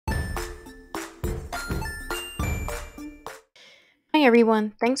Hi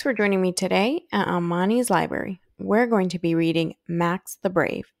everyone, thanks for joining me today at Amani's library. We're going to be reading Max the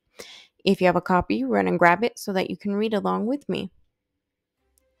Brave. If you have a copy, run and grab it so that you can read along with me.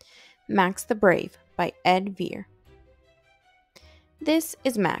 Max the Brave by Vere. This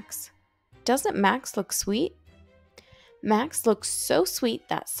is Max. Doesn't Max look sweet? Max looks so sweet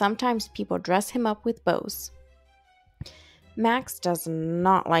that sometimes people dress him up with bows. Max does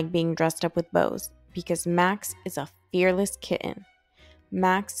not like being dressed up with bows because Max is a fearless kitten.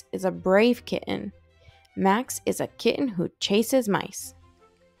 Max is a brave kitten. Max is a kitten who chases mice.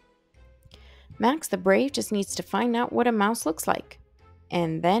 Max the Brave just needs to find out what a mouse looks like,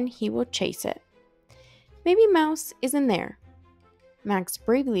 and then he will chase it. Maybe Mouse is in there. Max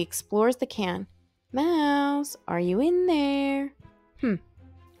bravely explores the can. Mouse, are you in there?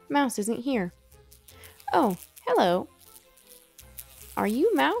 Mouse isn't here. Oh, hello. Are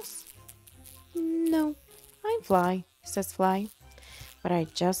you Mouse? No, I'm Fly, says Fly. But I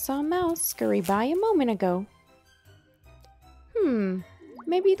just saw Mouse scurry by a moment ago.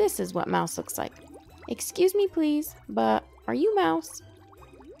 Maybe this is what Mouse looks like. Excuse me, please, but are you Mouse?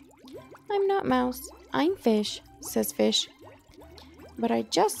 I'm not Mouse, I'm Fish, says Fish. But I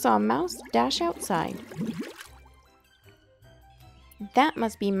just saw Mouse dash outside. That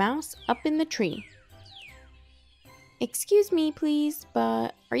must be Mouse up in the tree. Excuse me, please,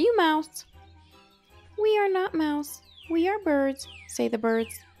 but are you Mouse? We are not Mouse. We are birds, say the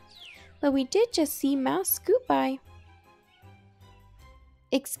birds. But we did just see Mouse scoot by.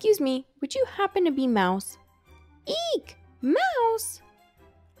 Excuse me, would you happen to be Mouse? Eek! Mouse!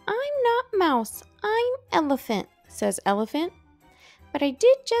 I'm not Mouse, I'm Elephant, says Elephant. But I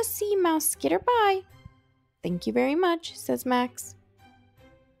did just see Mouse skitter by. Thank you very much, says Max.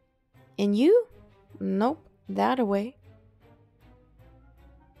 And you? Nope, that away.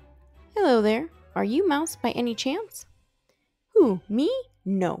 Hello there, are you Mouse by any chance? Who, me?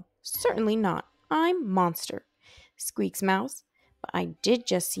 No, certainly not. I'm Monster, squeaks Mouse, but I did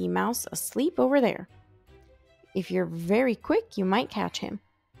just see Mouse asleep over there. If you're very quick, you might catch him.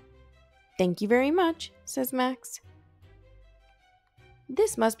 Thank you very much, says Max.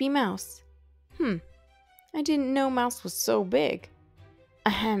 This must be Mouse. I didn't know Mouse was so big.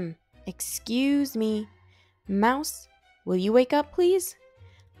 Ahem, excuse me. Mouse, will you wake up, please?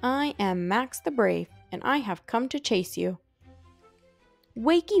 I am Max the Brave, and I have come to chase you.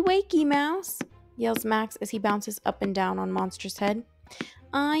 Wakey, wakey, Mouse, yells Max as he bounces up and down on Monster's head.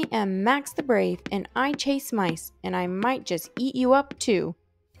 I am Max the Brave, and I chase mice, and I might just eat you up too.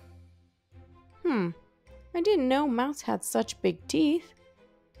 I didn't know Mouse had such big teeth.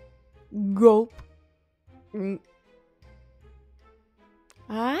 Gulp.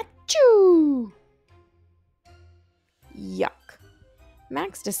 Achoo! Yuck.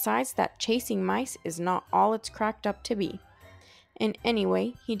 Max decides that chasing mice is not all it's cracked up to be. And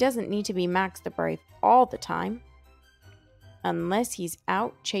anyway, he doesn't need to be Max the Brave all the time. Unless he's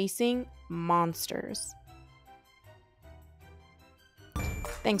out chasing monsters.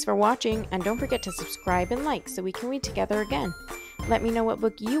 Thanks for watching, and don't forget to subscribe and like so we can read together again. Let me know what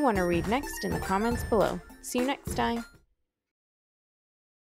book you want to read next in the comments below. See you next time.